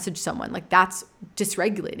trying to message someone. Like that's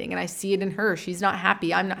dysregulating and I see it in her. She's not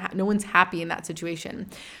happy. No one's happy in that situation.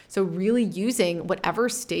 So really using whatever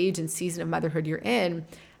stage and season of motherhood you're in,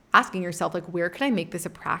 asking yourself like, where can I make this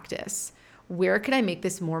a practice? where can I make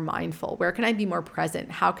this more mindful? Where can I be more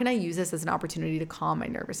present? How can I use this as an opportunity to calm my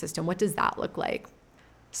nervous system? What does that look like?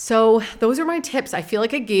 So those are my tips. I feel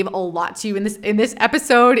like I gave a lot to you in this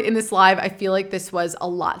episode, in this live. I feel like this was a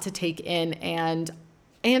lot to take in, and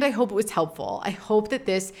I hope it was helpful. I hope that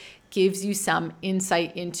this gives you some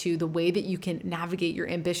insight into the way that you can navigate your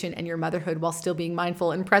ambition and your motherhood while still being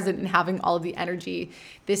mindful and present and having all of the energy.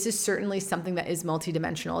 This is certainly something that is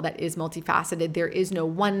multidimensional, that is multifaceted. There is no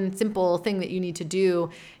one simple thing that you need to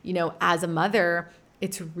do, as a mother.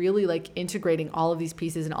 It's really like integrating all of these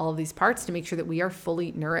pieces and all of these parts to make sure that we are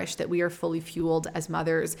fully nourished, that we are fully fueled as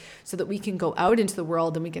mothers, so that we can go out into the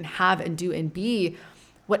world and we can have and do and be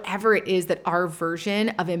whatever it is that our version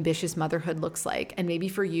of ambitious motherhood looks like. And maybe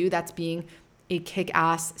for you, that's being a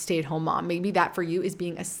kick-ass stay-at-home mom. Maybe that for you is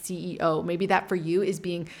being a CEO. Maybe that for you is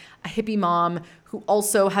being a hippie mom who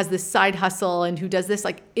also has this side hustle and who does this.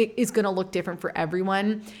 Like, it is going to look different for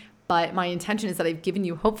everyone. But my intention is that I've given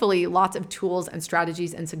you hopefully lots of tools and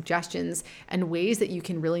strategies and suggestions and ways that you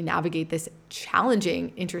can really navigate this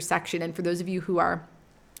challenging intersection. And for those of you who are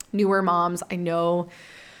newer moms,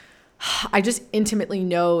 I just intimately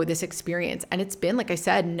know this experience. And it's been, like I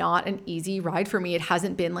said, not an easy ride for me. It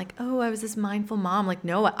hasn't been like, oh, I was this mindful mom. Like,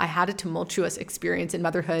 no, I had a tumultuous experience in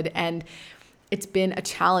motherhood, and it's been a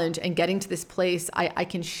challenge. And getting to this place, I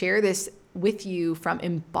can share this with you from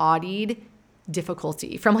embodied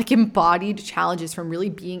difficulty, from like embodied challenges, from really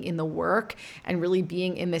being in the work and really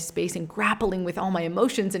being in this space and grappling with all my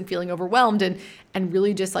emotions and feeling overwhelmed and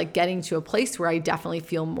really just like getting to a place where I definitely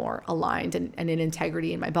feel more aligned and in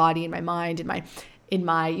integrity in my body, in my mind, in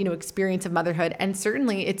my experience of motherhood. And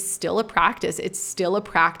certainly it's still a practice. It's still a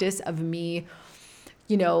practice of me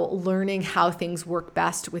learning how things work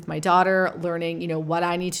best with my daughter, learning, what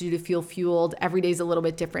I need to do to feel fueled. Every day is a little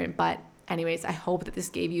bit different, but anyways, I hope that this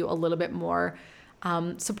gave you a little bit more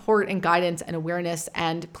support and guidance and awareness.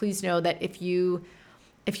 And please know that if you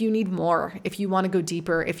need more, if you want to go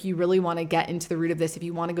deeper, if you really want to get into the root of this, if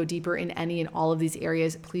you want to go deeper in any and all of these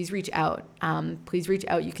areas, please reach out. Please reach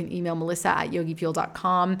out. You can email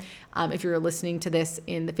melissa@yogifuel.com. If you're listening to this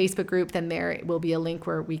in the Facebook group, then there will be a link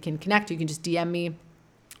where we can connect. You can just DM me.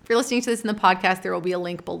 If you're listening to this in the podcast, there will be a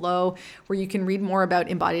link below where you can read more about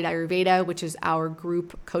Embodied Ayurveda, which is our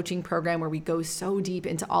group coaching program where we go so deep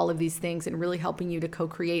into all of these things and really helping you to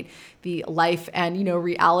co-create the life and,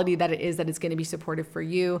 reality that it is that is going to be supportive for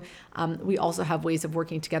you. We also have ways of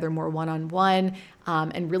working together more one-on-one.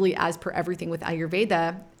 And really, as per everything with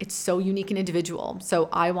Ayurveda, it's so unique and individual. So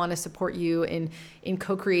I want to support you in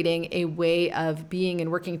co-creating a way of being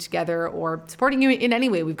and working together, or supporting you in any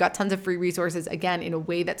way. We've got tons of free resources, again, in a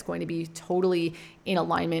way that's going to be totally in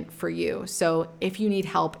alignment for you. So if you need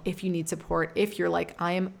help, if you need support, if you're like,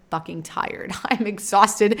 I am fucking tired, I'm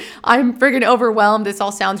exhausted, I'm friggin' overwhelmed, this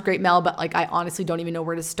all sounds great, Mel, but like, I honestly don't even know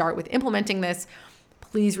where to start with implementing this,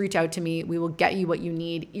 please reach out to me. We will get you what you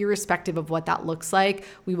need, irrespective of what that looks like.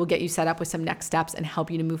 We will get you set up with some next steps and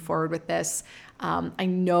help you to move forward with this. I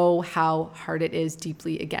know how hard it is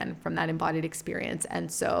deeply, again, from that embodied experience.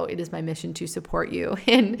 And so it is my mission to support you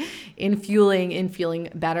in fueling, in feeling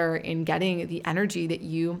better, in getting the energy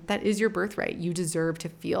that is your birthright. You deserve to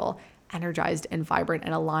feel energized and vibrant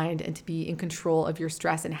and aligned, and to be in control of your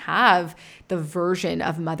stress and have the version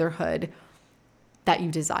of motherhood that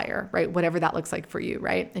you desire, right? Whatever that looks like for you,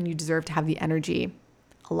 right? And you deserve to have the energy,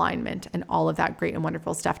 alignment, and all of that great and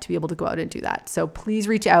wonderful stuff to be able to go out and do that. So please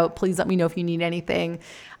reach out. Please let me know if you need anything.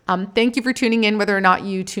 Thank you for tuning in, whether or not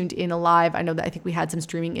you tuned in live. I think we had some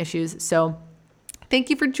streaming issues. So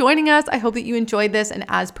thank you for joining us. I hope that you enjoyed this. And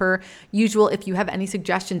as per usual, if you have any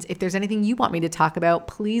suggestions, if there's anything you want me to talk about,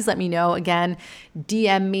 please let me know. Again,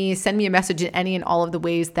 DM me, send me a message in any and all of the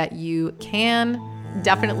ways that you can.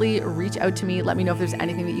 Definitely reach out to me. Let me know if there's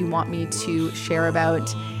anything that you want me to share about,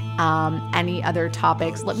 any other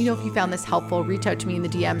topics. Let me know if you found this helpful. Reach out to me in the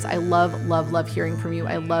DMs. I love, love, love hearing from you.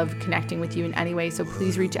 I love connecting with you in any way. So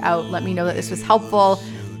please reach out. Let me know that this was helpful.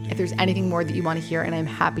 If there's anything more that you want to hear, and I'm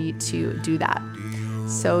happy to do that.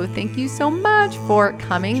 So thank you so much for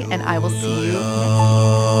coming, and I will see you next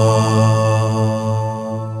time.